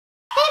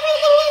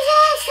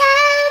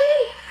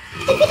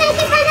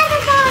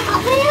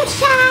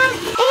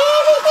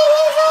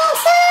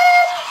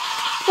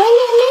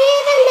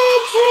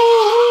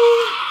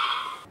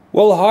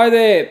Well, hi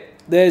there.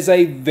 There's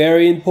a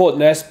very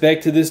important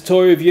aspect to this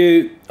toy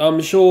review. I'm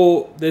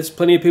sure there's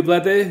plenty of people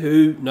out there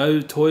who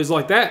know toys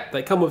like that.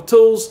 They come with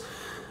tools.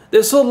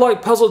 They're sort of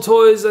like puzzle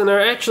toys and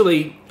they're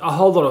actually a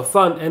whole lot of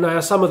fun, and they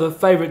are some of the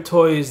favourite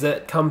toys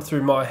that come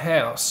through my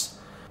house.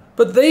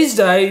 But these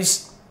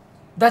days,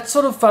 that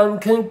sort of fun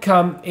can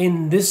come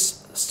in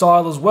this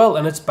style as well,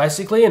 and it's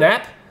basically an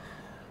app.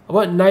 I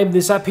won't name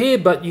this app here,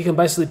 but you can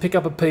basically pick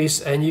up a piece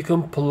and you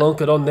can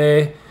plonk it on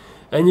there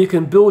and you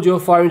can build your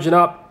fire engine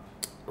up.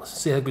 Let's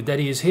see how good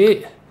Daddy is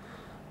here.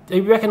 Do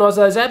you recognise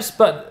those apps?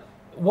 But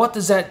what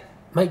does that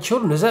make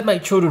children? Does that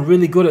make children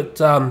really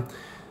good at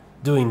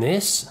doing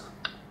this?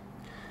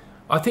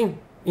 I think,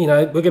 you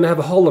know, we're going to have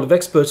a whole lot of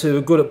experts who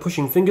are good at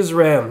pushing fingers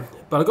around.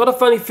 But I've got a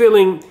funny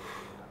feeling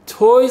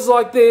toys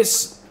like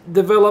this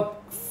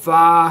develop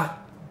far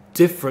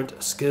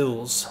different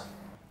skills.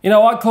 You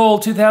know, I call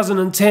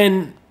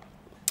 2010,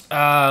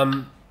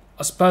 I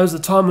suppose, the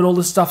time when all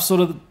this stuff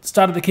sort of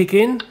started to kick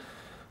in.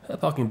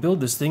 If I can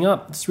build this thing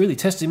up, it's really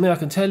testing me, I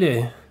can tell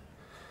you.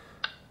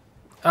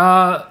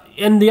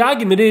 And the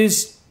argument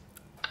is,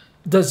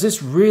 does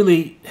this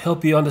really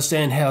help you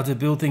understand how to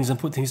build things and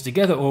put things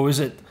together, or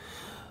is it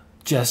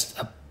just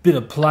a bit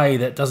of play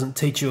that doesn't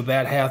teach you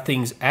about how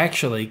things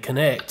actually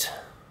connect?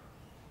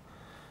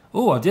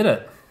 Oh, I did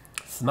it.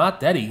 Smart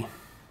Daddy.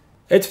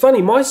 It's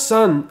funny, my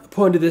son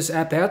pointed this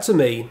app out to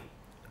me,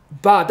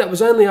 but that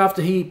was only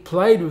after he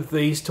played with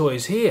these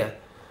toys here.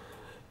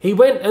 He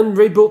went and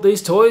rebuilt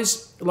these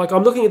toys. Like,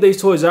 I'm looking at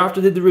these toys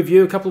after I did the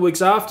review a couple of weeks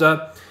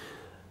after,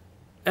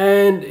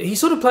 and he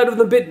sort of played with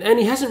them a bit, and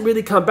he hasn't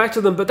really come back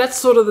to them, but that's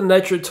sort of the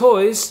nature of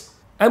toys.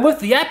 And with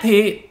the app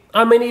here,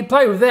 I mean, he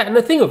played with that, and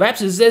the thing with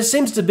apps is there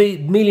seems to be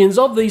millions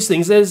of these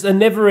things. There's a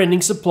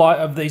never-ending supply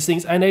of these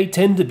things, and they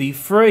tend to be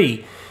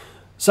free.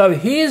 So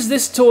here's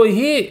this toy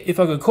here, if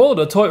I could call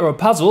it a toy or a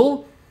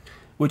puzzle,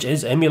 which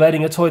is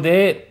emulating a toy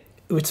there.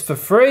 It's for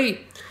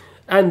free.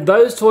 And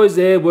those toys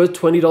there were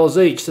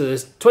 $20 each. So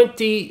there's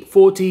 $20,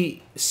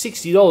 $40,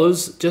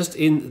 $60 just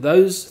in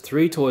those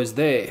three toys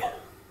there.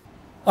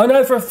 I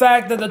know for a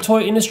fact that the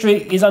toy industry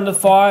is under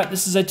fire.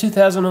 This is a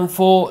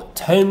 2004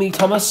 Tommy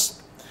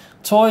Thomas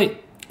toy.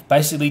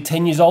 Basically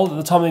 10 years old at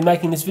the time of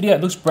making this video.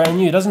 It looks brand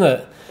new, doesn't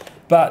it?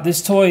 But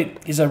this toy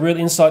is a real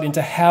insight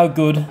into how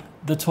good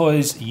the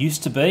toys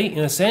used to be, in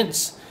a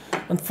sense.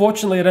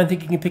 Unfortunately, I don't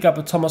think you can pick up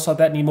a Thomas like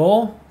that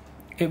anymore.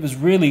 It was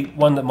really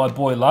one that my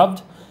boy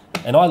loved,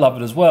 and I love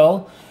it as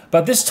well.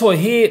 But this toy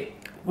here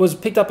was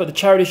picked up at a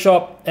charity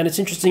shop, and it's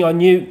interesting, I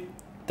knew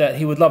that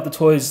he would love the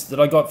toys that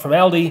I got from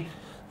Aldi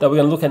that we're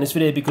going to look at in this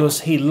video,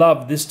 because he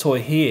loved this toy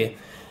here.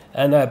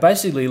 And they're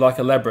basically like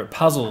elaborate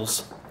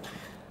puzzles.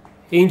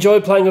 He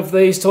enjoyed playing with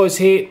these toys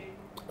here.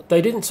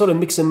 They didn't sort of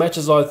mix and match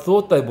as I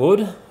thought they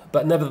would,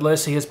 but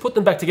nevertheless he has put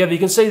them back together. You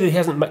can see that he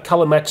hasn't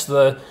colour matched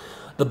the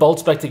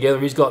bolts back together.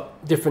 He's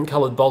got different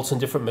coloured bolts and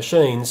different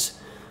machines.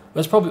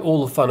 That's probably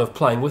all the fun of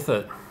playing with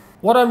it.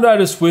 What I've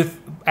noticed with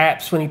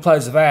apps, when he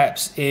plays with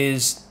apps,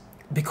 is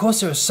because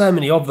there are so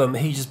many of them,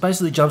 he just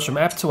basically jumps from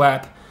app to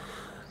app.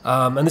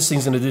 And this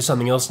thing's going to do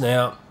something else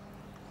now.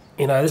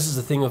 You know, this is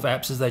the thing with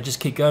apps, is they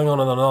just keep going on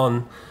and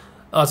on.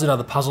 Oh, there's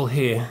another puzzle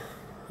here.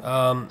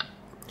 And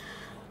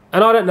I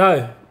don't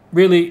know,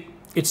 really,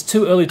 it's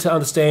too early to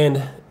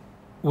understand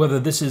whether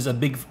this is a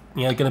big,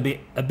 going to be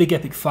a big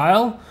epic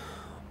fail,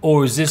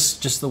 or is this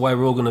just the way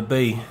we're all going to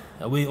be?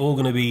 Are we all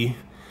going to be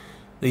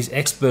these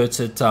experts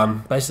at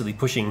basically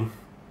pushing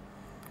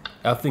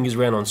our fingers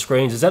around on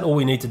screens? Is that all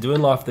we need to do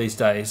in life these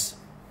days?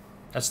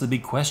 That's the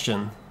big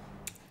question.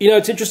 You know,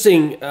 it's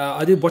interesting,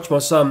 I did watch my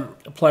son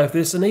play with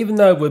this, and even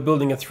though we're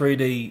building a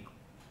 3D,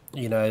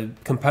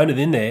 component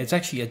in there, it's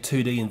actually a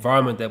 2D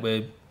environment that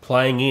we're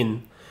playing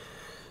in.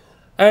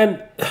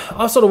 And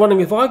I was sort of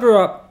wondering, if I grew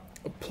up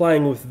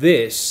playing with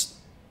this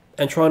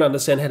and trying to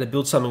understand how to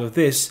build something with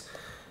this,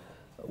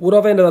 would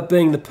I've ended up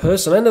being the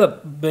person? I ended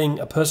up being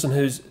a person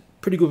who's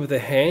pretty good with their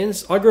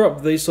hands. I grew up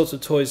with these sorts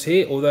of toys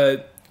here,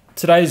 although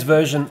today's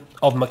version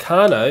of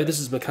Meccano, this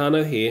is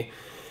Meccano here,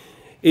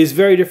 is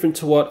very different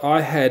to what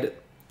I had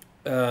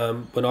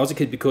when I was a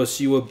kid, because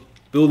you were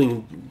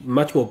building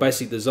much more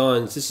basic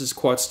designs. This is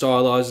quite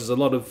stylized. There's a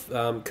lot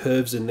of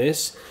curves in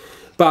this.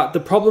 But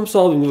the problem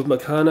solving with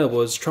Meccano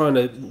was trying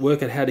to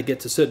work out how to get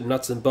to certain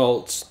nuts and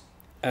bolts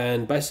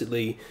and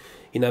basically,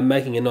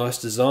 making a nice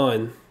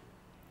design.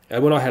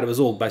 And when I had it, was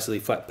all basically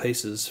flat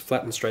pieces,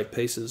 flat and straight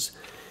pieces.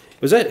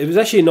 It was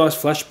actually a nice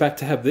flashback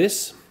to have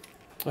this.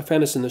 I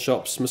found this in the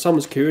shops. My son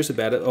was curious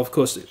about it. Of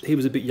course, he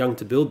was a bit young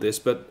to build this,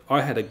 but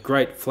I had a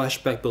great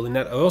flashback building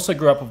that. I also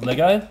grew up with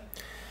Lego.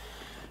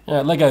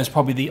 Lego is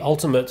probably the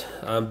ultimate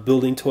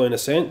building toy in a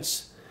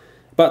sense.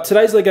 But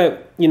today's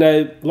Lego,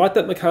 like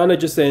that Meccano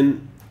just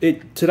then,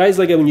 today's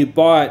Lego, when you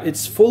buy it,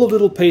 it's full of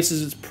little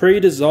pieces, it's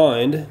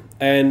pre-designed,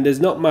 and there's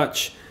not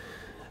much,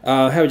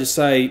 how would you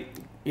say,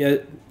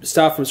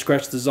 start from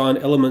scratch design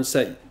elements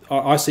that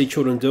I see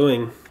children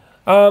doing.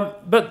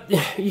 But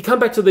you come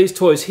back to these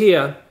toys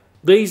here,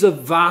 these are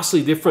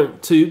vastly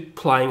different to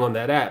playing on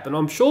that app. And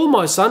I'm sure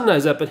my son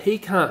knows that, but he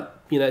can't,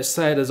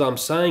 say it as I'm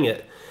saying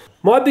it.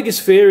 My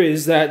biggest fear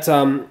is that,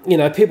 you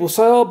know, people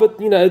say, oh, but,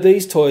 you know,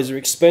 these toys are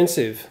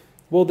expensive.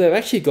 Well, they've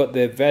actually got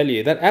their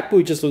value. That app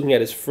we're just looking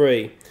at is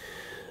free.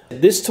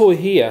 This toy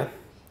here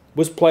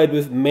was played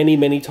with many,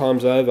 many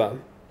times over.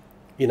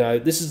 You know,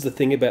 this is the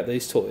thing about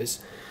these toys.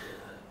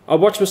 I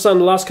watched my son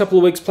the last couple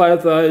of weeks play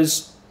with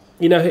those.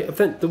 You know, I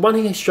think the one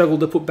he struggled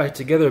to put back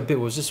together a bit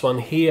was this one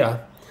here.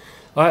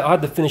 I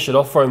had to finish it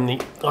off for him.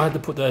 I had to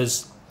put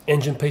those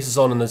engine pieces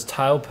on and this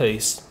tail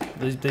piece,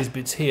 these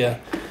bits here.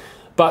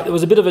 But it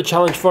was a bit of a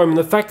challenge for him, and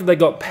the fact that they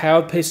got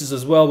powered pieces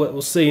as well, what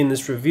we'll see in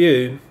this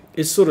review,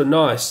 is sort of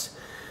nice.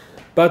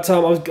 But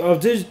I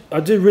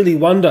do really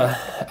wonder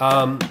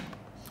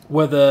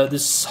whether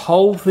this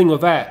whole thing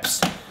of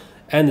apps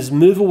and this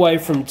move away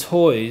from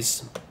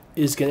toys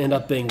is going to end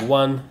up being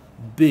one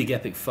big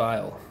epic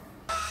fail.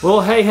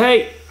 Well,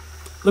 hey,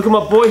 look at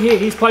my boy here.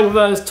 He's playing with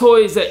those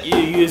toys that you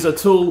use a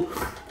tool.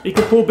 You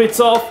can pull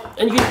bits off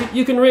and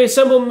you can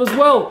reassemble them as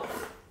well.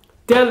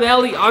 Down at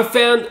Aldi, I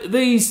found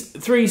these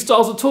 3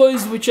 styles of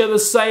toys, which are the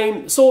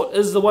same sort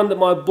as the one that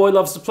my boy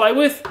loves to play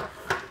with.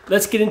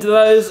 Let's get into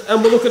those,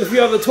 and we'll look at a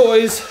few other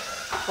toys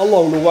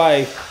along the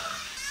way.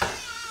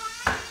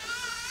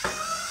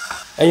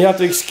 And you have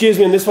to excuse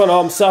me on this one,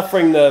 I'm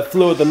suffering the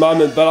flu at the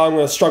moment, but I'm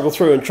going to struggle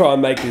through and try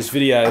and make this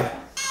video.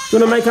 You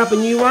want to make up a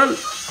new one?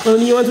 Well,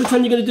 the new ones, which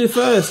one are you going to do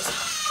first?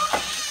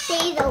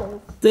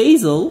 Diesel.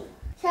 Diesel?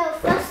 So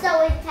first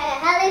I would take a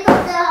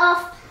helicopter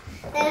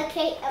off, then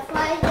take a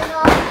flying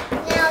off.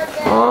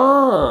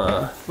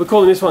 Ah, we're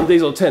calling this one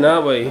Diesel 10,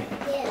 aren't we?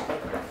 Yeah.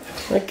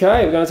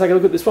 Okay, we're going to take a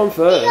look at this one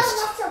first.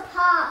 Lots of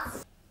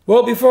parts.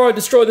 Well, before I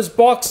destroy this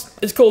box,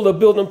 it's called a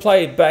Build and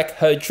Play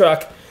backhoe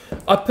truck.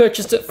 I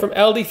purchased it from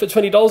Aldi for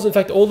 $20. In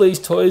fact, all these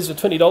toys are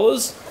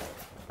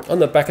 $20. On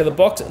the back of the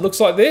box, it looks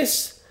like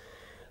this.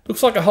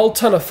 Looks like a whole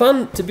ton of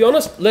fun, to be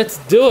honest. Let's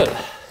do it.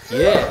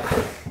 Yeah.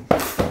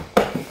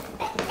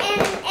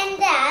 And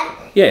Dad?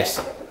 Yes.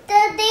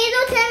 The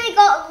Diesel 10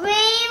 got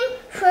green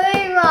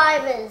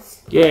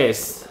screwdrivers.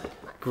 Yes.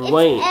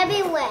 Green. It's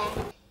everywhere.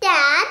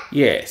 Dad?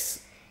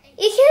 Yes.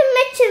 You can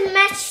mix and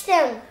match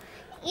them.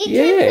 You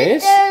can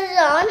put those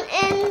on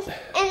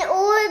and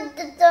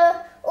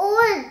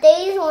all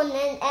these on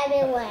and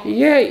everywhere.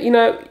 Yeah, you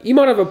know, you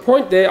might have a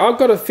point there. I've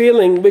got a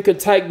feeling we could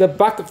take the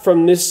bucket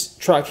from this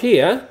truck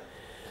here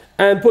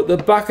and put the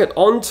bucket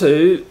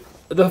onto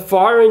the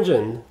fire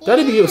engine.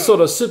 That'd be sort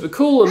of super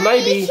cool, and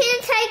maybe you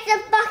can take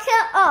the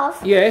bucket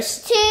off.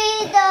 Yes. To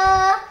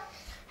the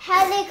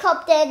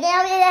helicopter.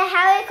 Now the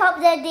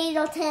helicopter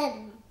Diesel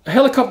 10. A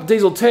helicopter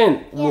Diesel 10. Yeah.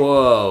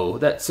 Whoa,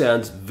 that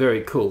sounds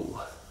very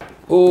cool.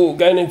 Oh,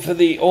 going in for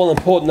the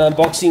all-important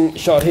unboxing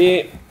shot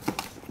here,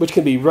 which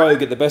can be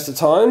rogue at the best of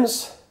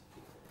times.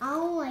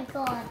 Oh my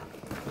god.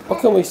 What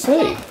can we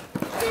see?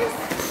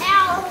 This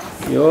out.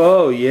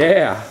 Oh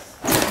yeah.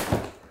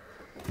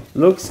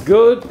 Looks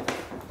good.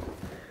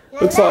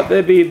 Looks like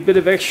there'd be a bit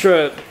of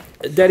extra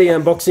daddy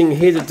unboxing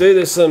here to do.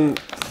 There's some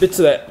bits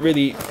of that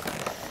really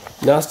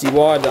nasty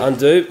wire to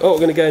undo. Oh, we're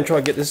going to go and try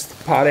and get this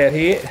part out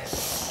here.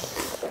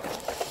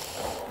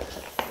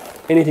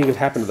 Anything could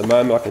happen at the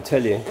moment, I can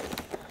tell you.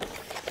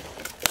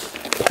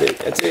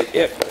 That's it,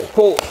 yep.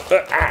 Pull.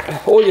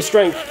 All your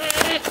strength.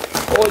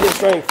 All your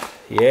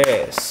strength.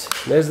 Yes.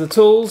 There's the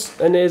tools,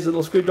 and there's the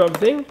little screwdriver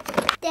thing.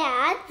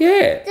 Dad?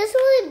 Yeah. This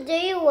will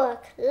do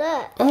work.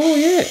 Look. Oh,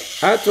 yeah.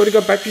 It's already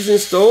got batteries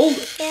installed.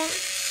 Yeah.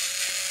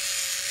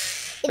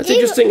 That's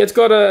interesting. It's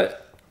got a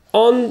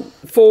on,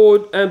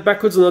 forward, and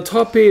backwards on the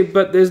top here,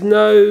 but there's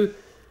no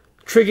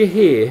trigger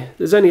here.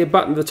 There's only a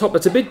button at the top.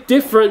 It's a bit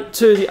different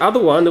to the other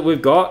one that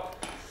we've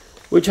got,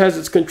 which has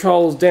its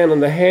controls down on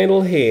the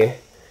handle here.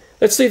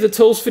 Let's see if the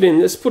tools fit in.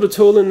 Let's put a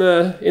tool in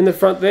the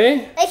front there.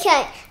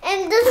 Okay,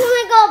 and this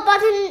one got a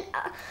button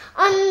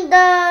on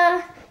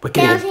the We're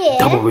getting a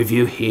double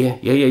review here.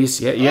 Yeah.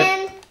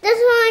 And this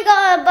one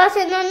got a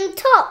button on the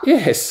top.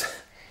 Yes,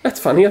 that's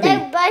funny. I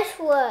think they both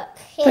work.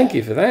 Here. Thank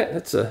you for that.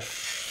 That's a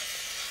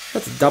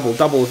double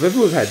if ever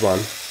we've had one.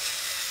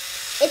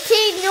 It's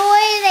too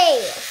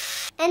noisy.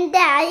 And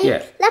Dad,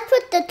 let's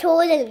put the tool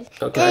in.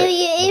 Okay. And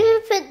you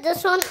even put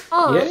this one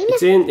on. Yeah,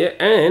 it's in. Yeah,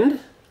 and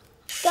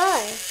go.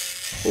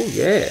 Oh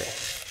yeah.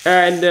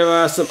 And there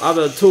are some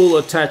other tool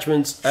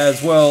attachments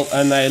as well,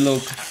 and they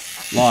look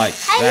like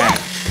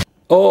that.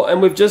 Oh,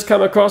 and we've just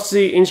come across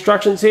the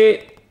instructions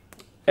here,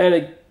 and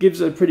it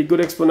gives a pretty good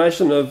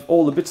explanation of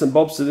all the bits and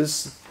bobs to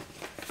this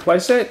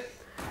playset,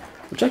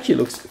 which actually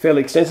looks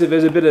fairly extensive.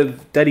 There's a bit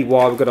of daddy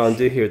wire we've got to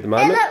undo here at the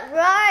moment. They look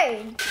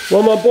round.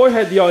 Well, my boy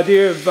had the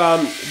idea of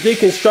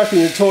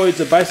deconstructing the toy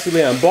to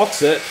basically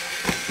unbox it,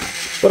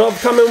 but I've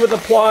come in with the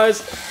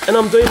pliers, and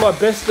I'm doing my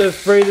best to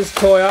free this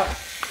toy up.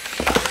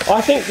 I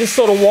think this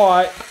sort of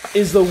wire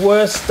is the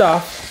worst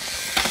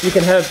stuff you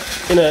can have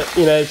in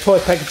a toy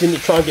packaging to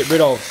try and get rid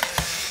of.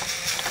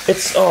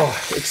 It's so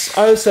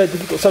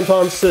difficult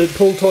sometimes to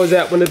pull toys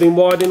out when they've been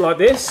wired in like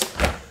this.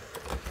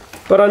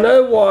 But I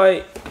know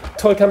why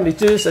toy companies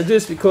do this. They do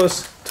this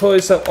because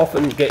toys so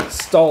often get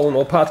stolen,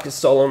 or parts get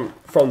stolen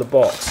from the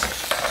box.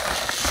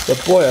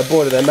 But boy oh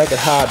boy do they make it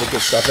hard to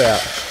get stuff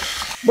out.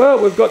 Well,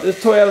 we've got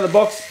this toy out of the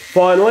box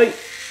finally.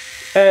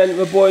 And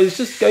my boy is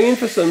just going in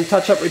for some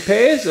touch-up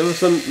repairs. There were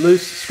some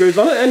loose screws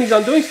on it, and he's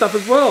undoing stuff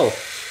as well.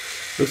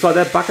 Looks like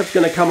that bucket's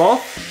going to come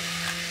off.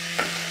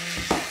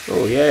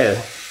 Oh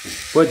yeah,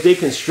 we're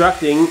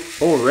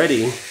deconstructing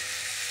already.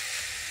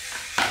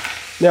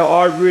 Now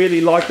I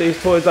really like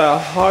these toys. They are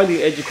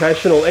highly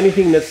educational.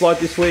 Anything that's like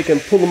this where you can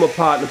pull them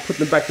apart and put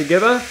them back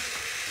together.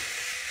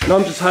 And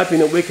I'm just hoping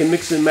that we can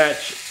mix and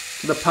match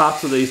the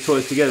parts of these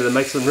toys together to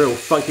make some real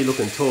funky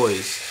looking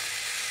toys.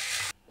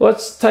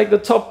 Let's take the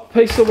top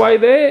piece away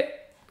there.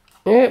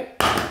 Yeah.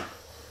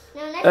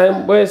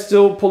 And we're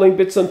still pulling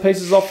bits and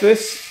pieces off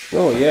this.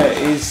 Oh yeah,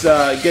 he's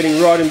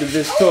getting right into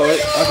this toy,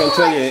 I can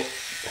tell you.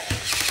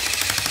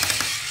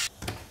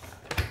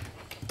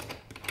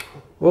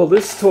 Well,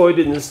 this toy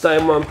didn't stay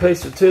in one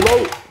piece for too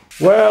long.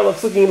 Well,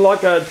 it's looking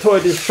like a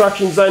toy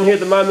destruction zone here at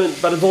the moment,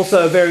 but it's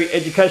also a very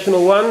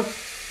educational one.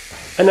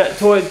 And that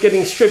toy is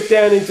getting stripped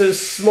down into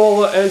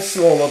smaller and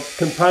smaller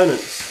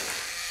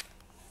components.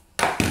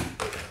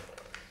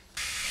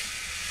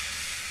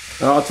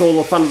 Oh, it's all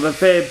the fun of the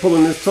fair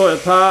pulling this toy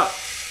apart.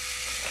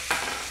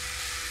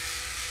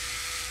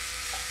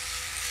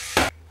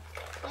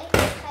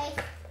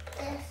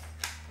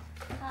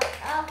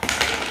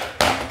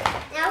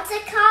 Now it's a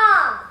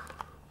car.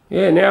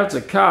 Yeah, now it's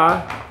a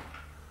car.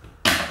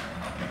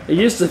 It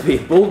used to be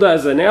a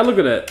bulldozer, now look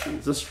at it.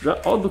 It's an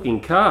odd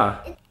looking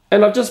car.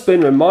 And I've just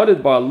been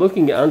reminded by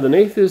looking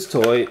underneath this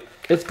toy,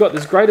 it's got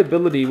this great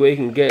ability where you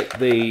can get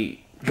the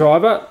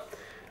driver,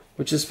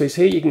 which is this piece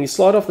here. You can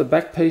slide off the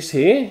back piece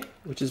here,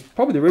 which is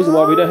probably the reason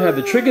why we don't have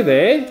the trigger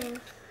there.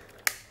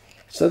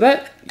 So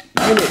that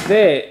unit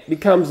there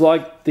becomes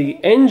like the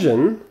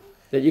engine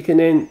that you can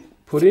then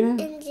put in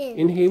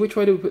here. Which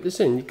way do we put this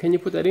in? Can you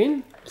put that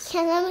in?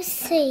 Can I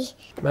see?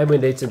 Maybe we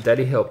need some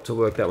daddy help to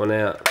work that one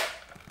out.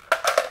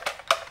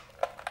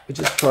 We're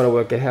just trying to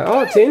work it out. Oh,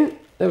 it's in.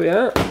 There we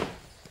are.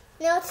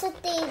 No, it's a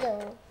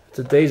diesel. It's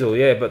a diesel,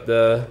 yeah, but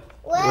the...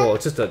 Well,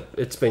 it's just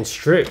it's been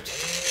stripped.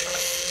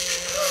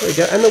 There we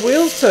go. And the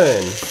wheels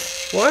turn.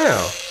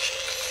 Wow.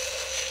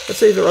 Let's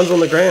see if it runs on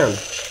the ground.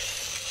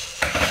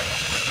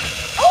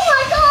 Oh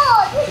my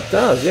god! It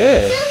does,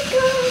 yeah.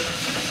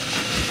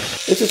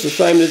 It's just a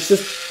shame that it's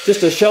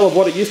just a shell of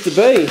what it used to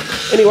be.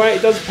 Anyway,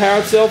 it does power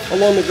itself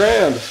along the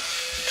ground.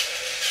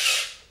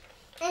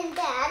 And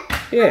Dad,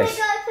 yes. I'm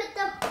going to put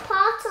the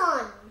parts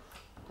on.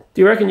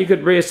 Do you reckon you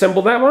could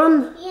reassemble that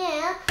one?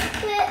 Yeah,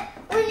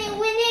 but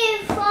we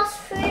need a fast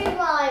food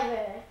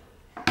driver.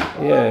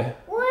 Yeah.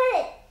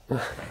 What?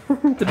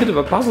 It's a bit of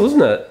a puzzle,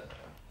 isn't it?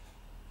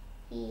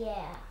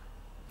 Yeah.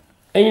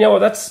 And you know what,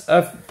 that's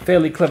a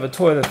fairly clever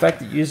toy. The fact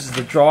that it uses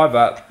the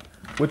driver,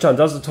 which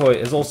undoes the toy,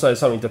 is also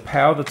something to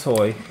power the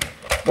toy.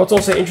 What's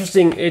also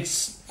interesting,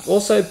 it's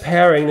also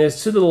powering,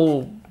 there's two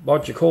little,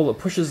 what you call it,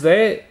 pushers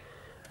there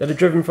that are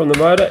driven from the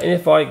motor. And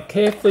if I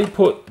carefully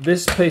put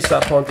this piece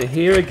up onto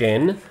here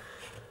again,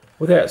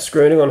 without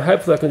screwing it on,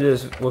 hopefully I can do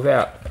this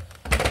without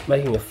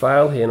making a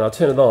fail here, and I'll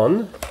turn it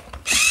on.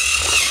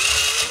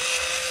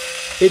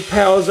 It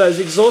powers those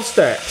exhaust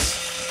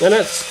stacks, and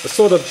that's a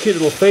sort of cute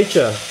little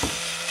feature.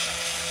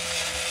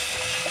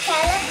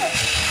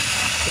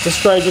 It's a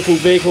strange looking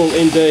vehicle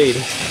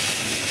indeed.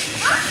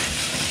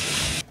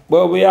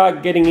 Well, we are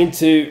getting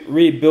into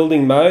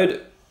rebuilding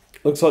mode.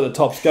 Looks like the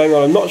top's going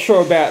on. I'm not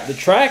sure about the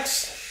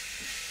tracks,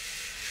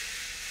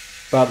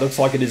 but it looks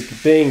like it is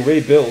being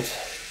rebuilt.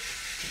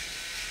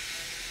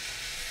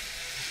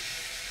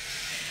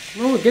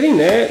 Well, we're getting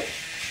there.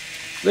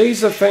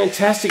 These are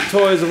fantastic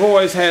toys. I've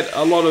always had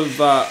a lot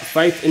of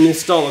faith in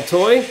this style of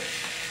toy.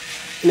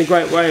 In a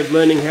great way of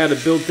learning how to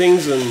build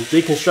things and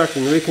deconstruct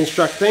and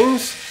reconstruct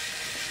things.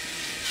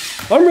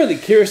 I'm really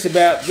curious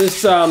about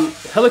this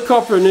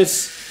helicopter and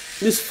this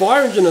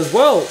fire engine as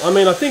well. I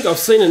mean, I think I've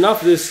seen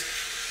enough of this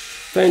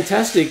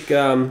fantastic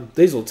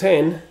Diesel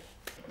 10.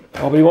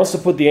 Oh, but he wants to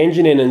put the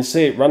engine in and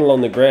see it run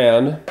along the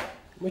ground,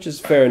 which is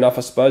fair enough,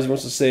 I suppose. He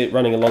wants to see it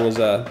running along as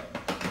a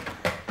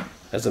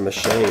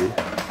machine.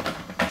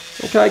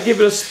 Okay,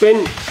 give it a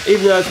spin,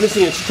 even though it's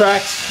missing its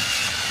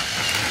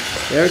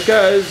tracks. There it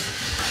goes,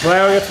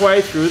 plowing its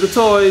way through the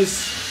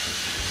toys.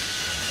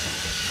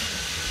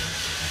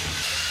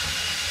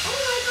 Oh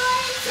my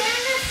god, it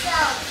turned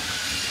itself.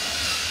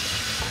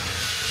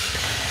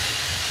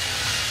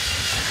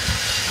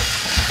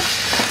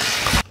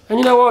 And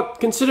you know what,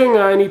 considering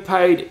I only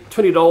paid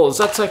 $20,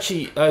 that's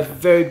actually a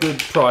very good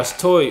price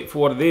toy for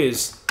what it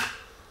is.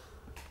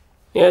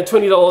 Yeah,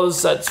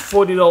 $20, that's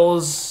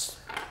 $40,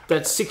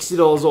 that's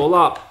 $60 all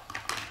up.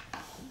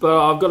 But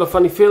I've got a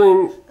funny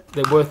feeling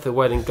they're worth their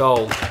weight in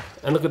gold.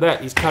 And look at that,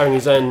 he's carrying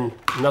his own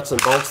nuts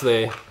and bolts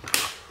there.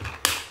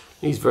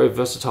 He's very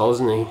versatile,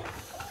 isn't he?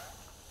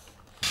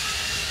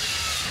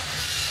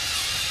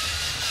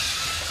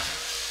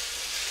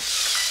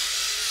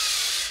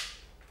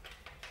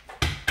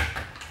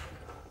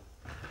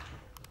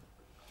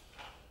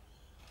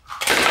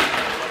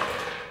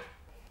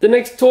 The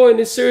next toy in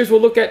this series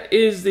we'll look at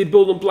is the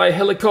Build and Play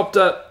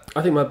helicopter.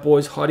 I think my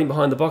boy's hiding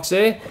behind the box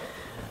there.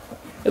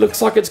 It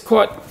looks like it's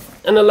quite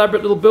an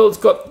elaborate little build.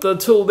 It's got the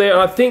tool there, and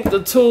I think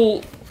the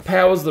tool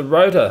powers the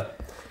rotor.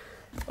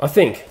 I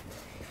think.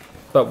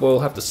 But we'll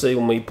have to see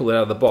when we pull it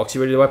out of the box.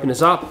 You ready to open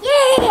this up?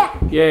 Yeah!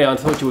 Yeah, I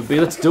thought you would be.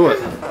 Let's do it.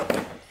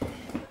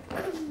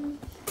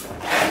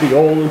 The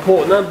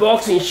all-important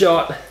unboxing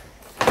shot.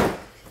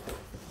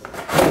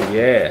 Oh,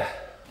 yeah.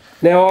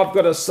 Now, I've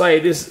got to say,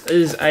 this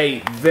is a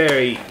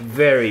very,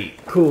 very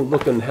cool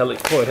looking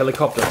toy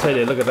helicopter. I tell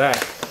you, look at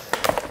that.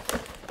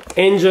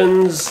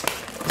 Engines.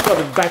 It's got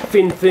a back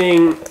fin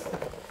thing.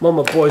 One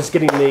of my boys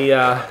getting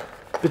the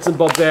bits and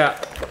bobs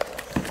out.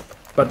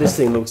 But this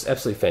thing looks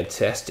absolutely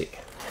fantastic.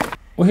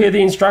 Well, here are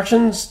the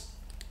instructions.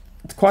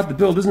 It's quite the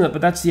build, isn't it?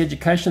 But that's the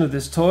education of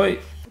this toy.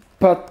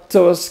 But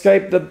to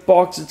escape the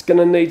box, it's going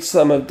to need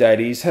some of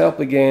Daddy's help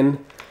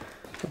again.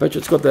 I bet you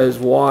it's got those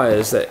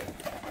wires, that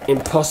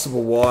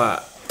impossible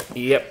wire.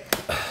 Yep.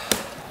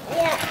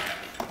 Yeah.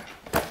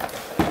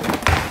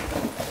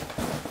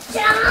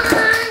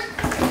 John!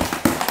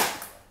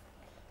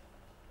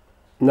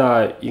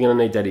 No, you're going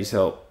to need Daddy's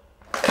help.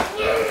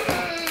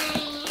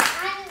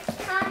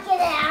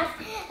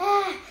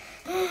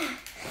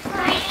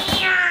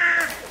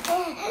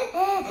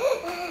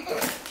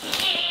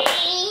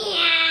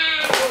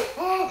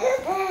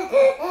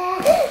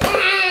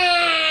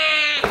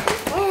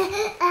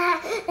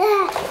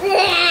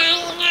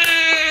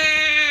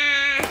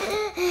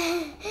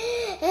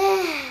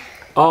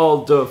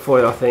 I'll do it for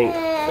you, I think.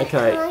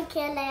 Okay.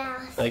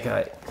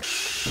 Okay.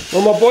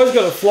 Well, my boy's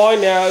got to fly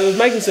now. It was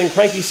making some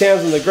cranky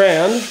sounds on the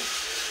ground.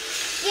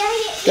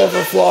 Let's go for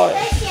a fly.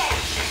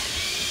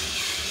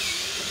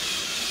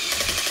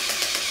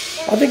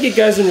 I think it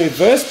goes in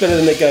reverse better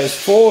than it goes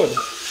forward.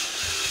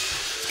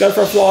 Let's go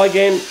for a fly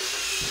again.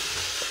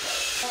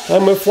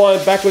 And we're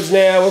flying backwards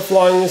now. We're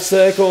flying in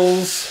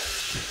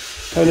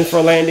circles. Coming in for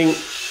a landing.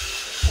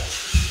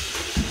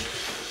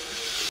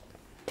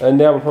 And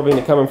now we're probably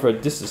going to come in for a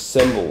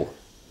disassemble.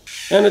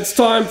 And it's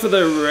time for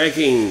the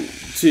wrecking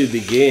to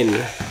begin.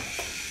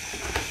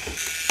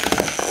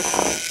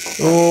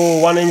 Oh,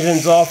 one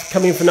engine's off.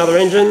 Coming for another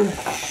engine.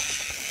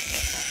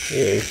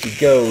 Here she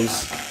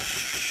goes.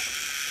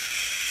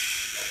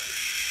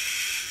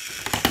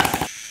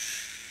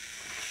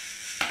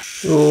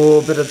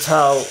 Oh, bit of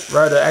tail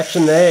rotor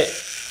action there.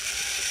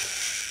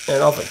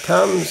 And off it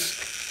comes.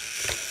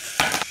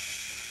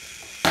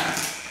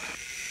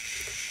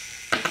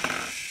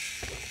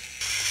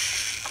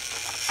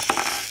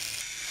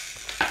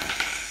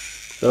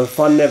 The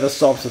fun never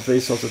stops with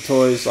these sorts of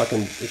toys, I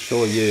can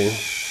assure you.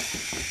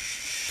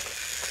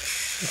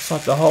 Looks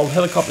like the whole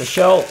helicopter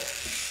shell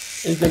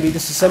is going to be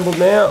disassembled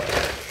now.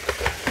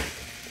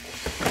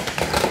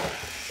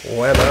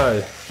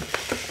 Wow.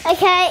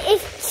 Okay,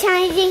 it's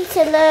changing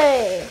to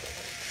low.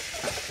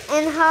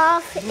 And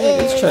half is...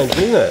 It's changed,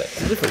 isn't it?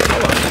 It's a different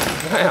colour.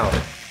 Wow.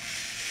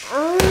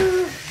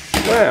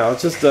 Wow,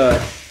 it's just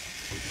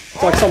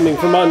it's like something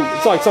from the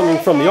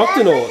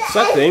Octonauts,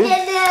 that thing.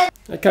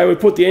 Okay, we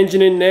put the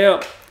engine in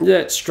now.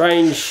 That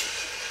strange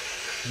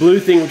blue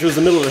thing which was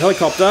the middle of the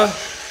helicopter.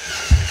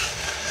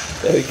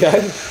 There we go.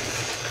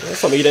 That's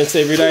something you don't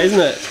see every day, isn't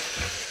it?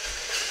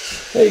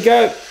 There you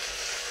go.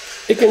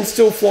 It can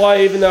still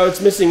fly even though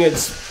it's missing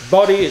its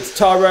body, its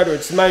tail rotor,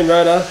 its main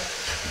rotor,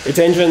 its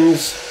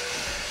engines.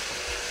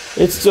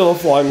 It's still a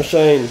flying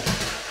machine.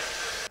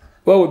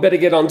 Well, we better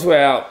get on to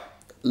our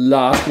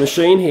last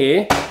machine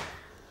here.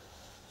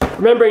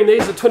 Remembering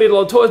these are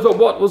 $20 toys, but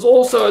what was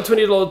also a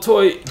 $20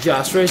 toy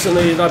just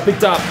recently that I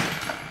picked up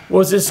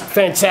was this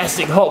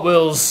fantastic Hot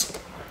Wheels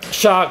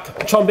shark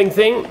chomping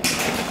thing.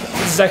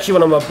 This is actually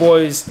one of my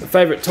boy's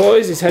favourite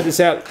toys. He's had this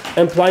out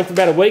and playing for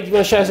about a week. You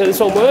want to show us how this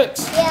one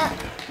works? Yeah.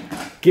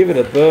 Give it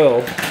a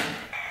whirl.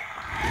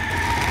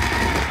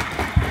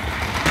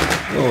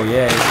 Oh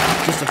yeah,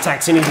 it just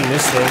attacks anything,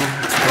 this thing.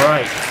 It's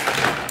great.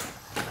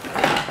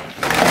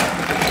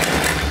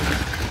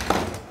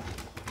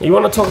 You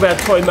want to talk about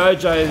Toy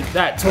Mojo,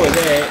 that toy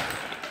there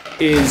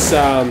is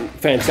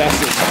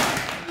fantastic.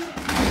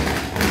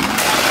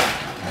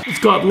 It's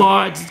got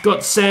lights, it's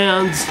got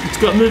sounds, it's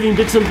got moving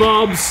bits and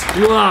bobs.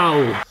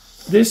 Wow!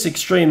 This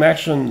extreme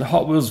action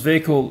Hot Wheels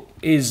vehicle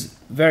is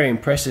very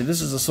impressive. This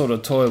is the sort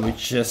of toy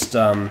which just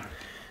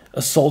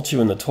assaults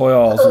you in the toy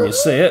aisles when you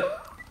see it.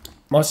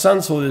 My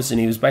son saw this and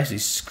he was basically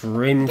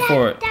screaming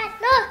for it. Dad,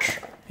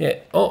 look! Yeah.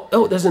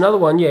 Oh, there's another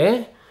one,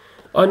 yeah.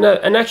 I know.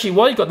 And actually,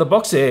 while you got the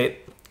box there,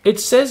 it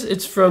says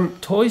it's from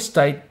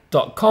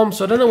toystate.com,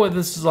 so I don't know whether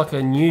this is like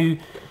a new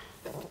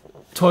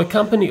toy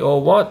company or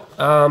what.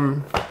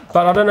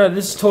 But I don't know,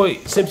 this toy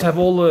seems to have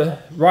all the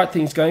right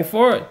things going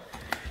for it.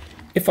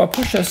 If I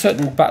push a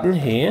certain button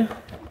here,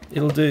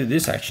 it'll do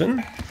this action.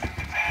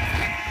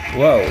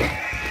 Whoa.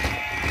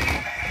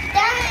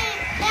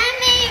 That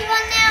means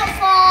run out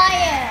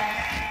fire.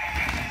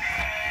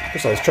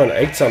 Guess I was trying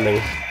to eat something.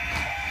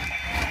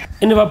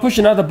 And if I push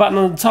another button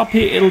on the top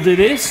here, it'll do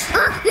this.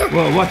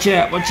 Whoa, watch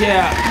out, watch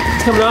out.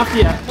 It's coming after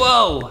you.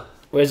 Whoa.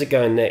 Where's it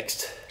going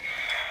next?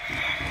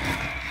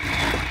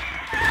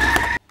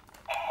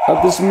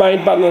 Up this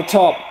main button on the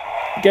top.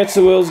 Gets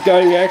the wheels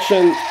going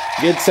action.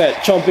 Gets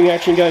that chomping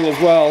action going as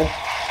well.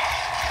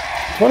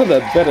 It's one of the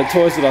better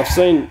toys that I've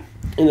seen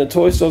in the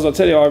toy stores. I'll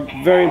tell you,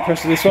 I'm very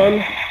impressed with this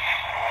one.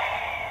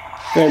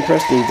 Very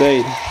impressed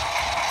indeed.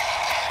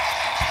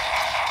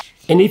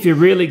 And if you're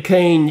really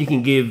keen, you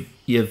can give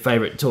your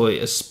favourite toy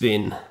a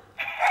spin.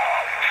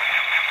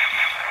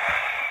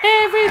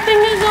 Everything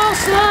is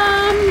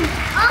awesome!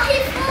 Oh,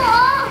 he's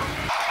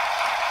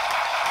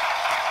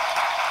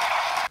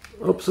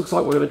full! Oops, looks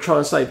like we're going to try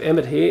and save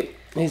Emmett here.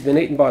 He's been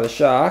eaten by the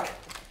shark,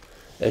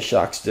 as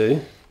sharks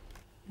do.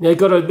 Now you've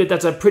got to admit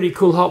that's a pretty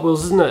cool Hot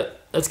Wheels, isn't it?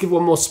 Let's give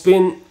one more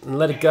spin and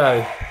let it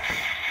go.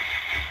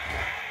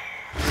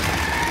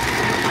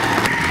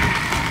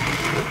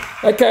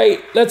 Okay,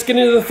 let's get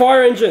into the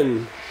fire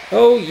engine.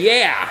 Oh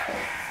yeah!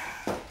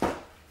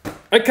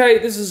 Okay,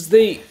 this is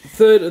the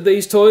third of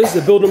these toys,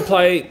 the Build and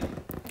Play.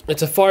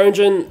 It's a fire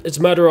engine, it's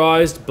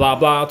motorised, blah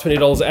blah, $20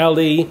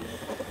 Aldi.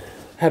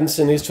 Haven't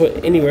seen these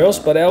toys anywhere else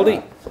but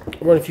Aldi.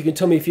 I wonder if you can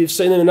tell me if you've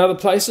seen them in other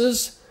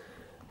places.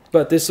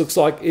 But this looks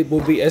like it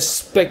will be as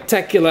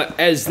spectacular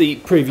as the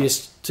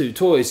previous two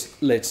toys.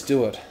 Let's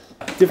do it.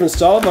 Different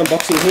style of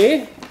unboxing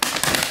here.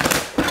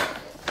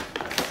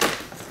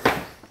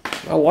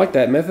 I like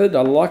that method,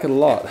 I like it a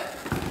lot.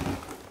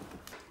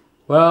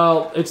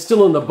 Well, it's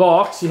still in the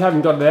box, you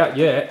haven't got it out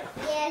yet.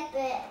 Yeah,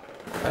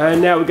 but...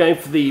 And now we're going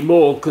for the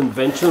more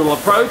conventional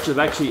approach of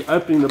actually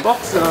opening the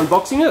box and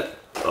unboxing it.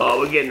 Oh,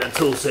 we're getting the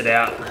tool set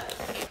out.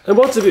 And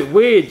what's a bit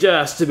weird,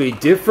 just to be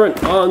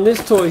different, on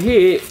this toy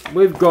here,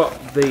 we've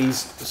got these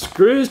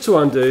screws to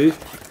undo.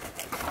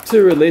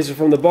 To release it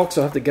from the box,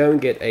 I have to go and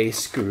get a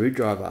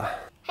screwdriver.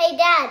 Hey,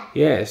 Dad.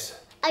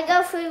 Yes? I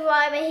got a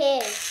screwdriver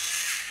here.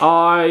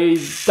 I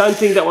don't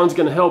think that one's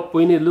going to help.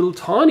 We need a little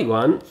tiny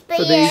one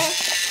for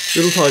these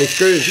little tiny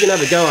screws. You're going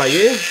to have a go, are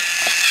you?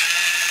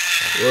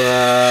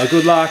 Well,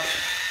 good luck.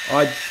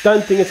 I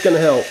don't think it's going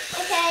to help.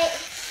 Okay.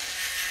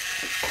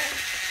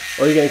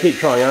 Or you're going to keep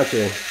trying, aren't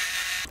you?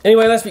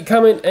 Anyway, let's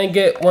come in and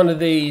get one of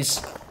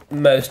these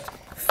most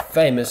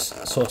famous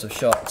sorts of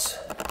shots.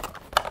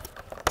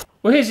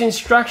 Well, here's the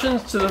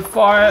instructions to the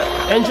fire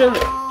engine.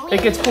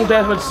 It gets pulled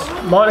down to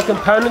its minor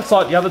components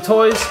like the other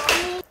toys.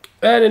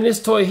 And in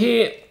this toy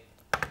here,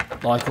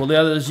 like all the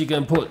others, you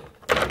can put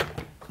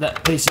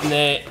that piece in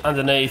there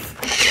underneath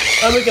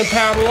and we can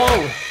power it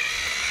along.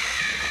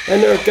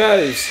 And there it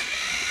goes.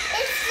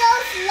 It's so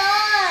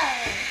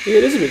slow. Yeah,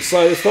 it is a bit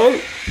slow, this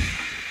one.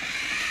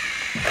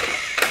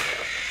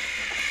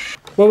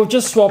 Well, we've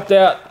just swapped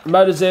out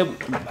motors there,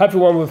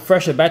 hopefully one with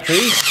fresher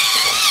batteries.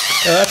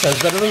 Oh, that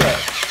sounds better than that.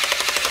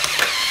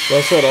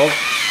 Well, sort of.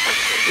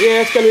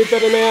 Yeah, it's going to be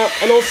better now.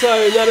 And also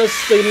notice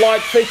the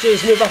light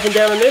features move up and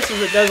down on this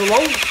as it goes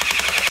along.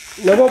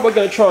 Now what we're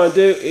going to try and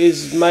do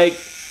is make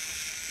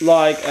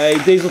like a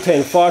diesel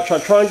 10 fire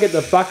truck. Try and get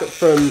the bucket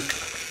from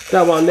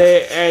that one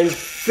there and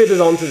fit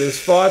it onto this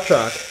fire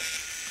truck.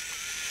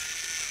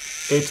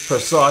 It's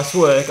precise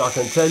work, I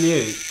can tell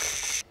you.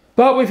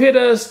 But we've hit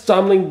a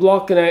stumbling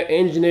block in our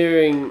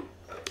engineering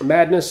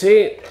madness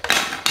here.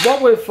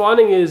 What we're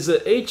finding is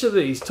that each of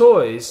these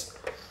toys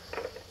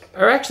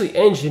are actually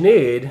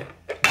engineered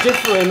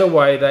different in the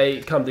way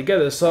they come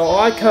together. So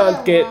I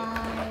can't get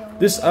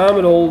this arm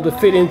at all to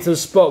fit into the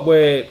spot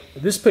where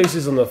this piece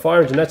is on the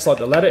fire engine. That's like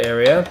the ladder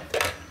area.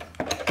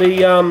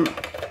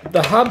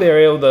 The hub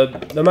area, or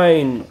the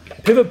main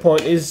pivot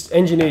point, is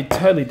engineered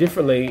totally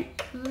differently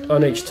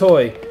on each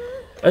toy.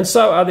 And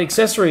so are the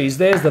accessories.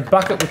 There's the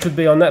bucket, which would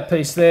be on that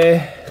piece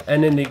there,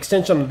 and then the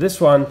extension of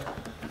this one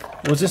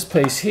was this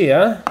piece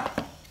here.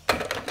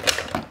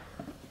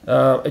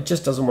 It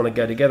just doesn't want to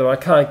go together. I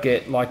can't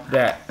get like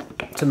that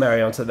to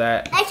marry onto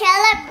that. Okay,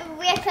 let's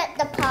rip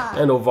it apart.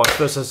 And or vice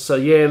versa. So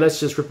yeah, let's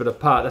just rip it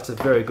apart. That's a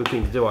very good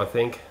thing to do, I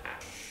think.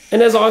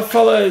 And as I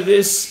follow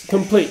this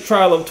complete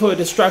trail of toy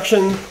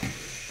destruction,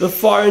 the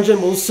fire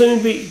engine will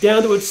soon be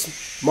down to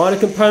its minor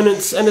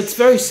components, and it's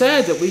very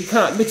sad that we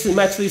can't mix and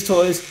match these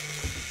toys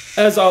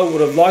as I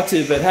would have liked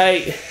to, but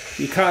hey,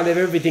 you can't have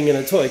everything in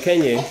a toy,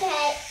 can you?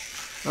 Okay.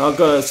 I've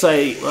got to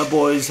say, my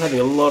boy's having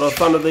a lot of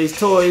fun with these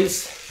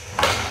toys.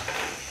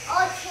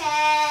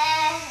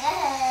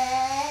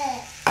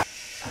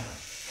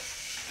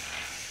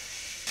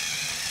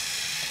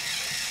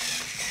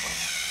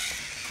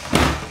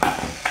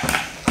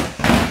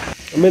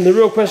 I mean, the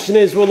real question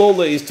is, will all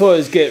these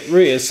toys get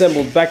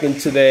reassembled back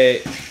into their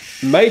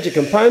major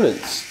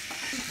components?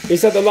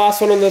 Is that the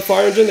last one on the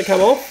fire engine to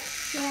come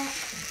off? Yeah.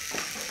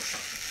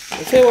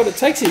 I tell you what, it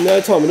takes you no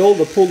time at all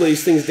to pull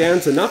these things down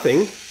to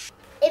nothing.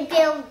 It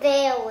built.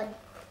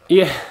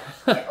 Yeah.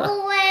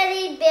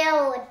 Already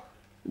built.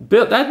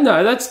 Built?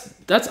 No,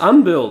 that's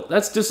unbuilt.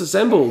 That's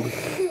disassembled.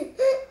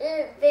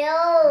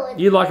 Built.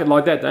 You like it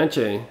like that, don't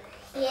you?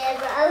 Yeah,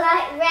 but I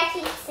like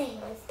wrecking things.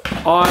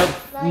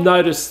 I've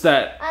noticed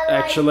that,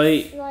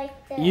 actually.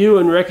 You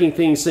and wrecking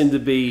things seem to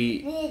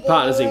be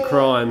partners in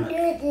crime.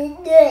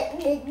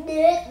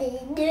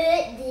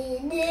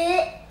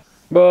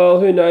 Well,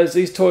 who knows?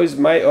 These toys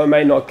may or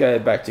may not go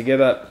back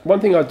together. One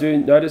thing I do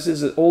notice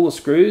is that all the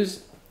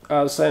screws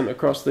are the same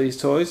across these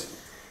toys,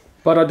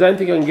 but I don't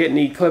think I can get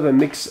any clever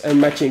mix and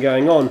matching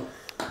going on.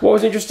 What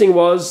was interesting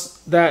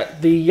was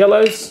that the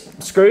yellow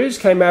screws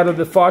came out of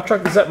the fire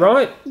truck, is that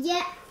right?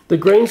 Yeah. The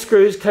green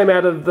screws came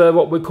out of the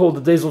what we call the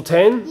diesel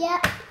 10.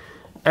 Yeah.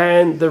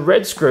 and the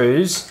red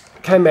screws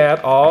came out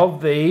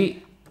of the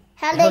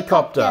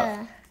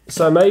helicopter.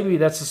 So maybe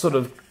that's a sort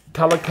of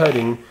colour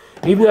coding.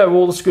 Even though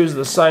all the screws are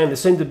the same, there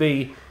seem to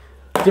be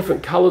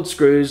different coloured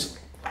screws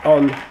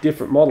on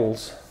different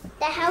models.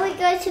 That's how we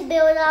go to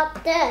build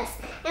up this.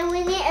 And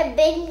we need a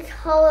big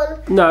hole.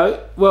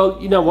 No,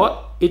 well, you know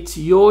what? It's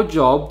your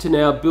job to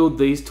now build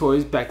these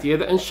toys back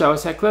together and show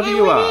us how clever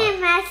you are. And we need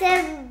a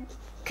massive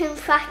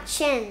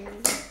contraction.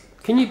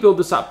 Can you build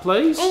this up,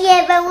 please?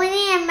 Yeah, but we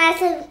need a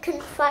massive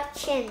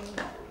contraction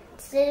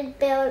to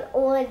build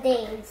all of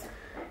these.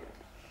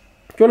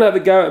 Do you want to have a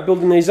go at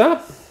building these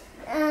up?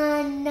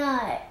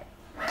 No.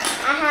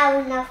 I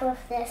have enough of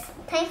this.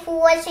 Thanks for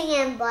watching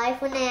and bye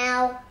for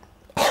now.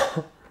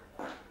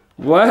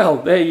 Well,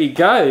 there you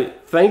go.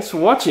 Thanks for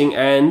watching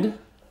and...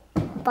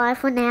 Bye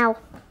for now.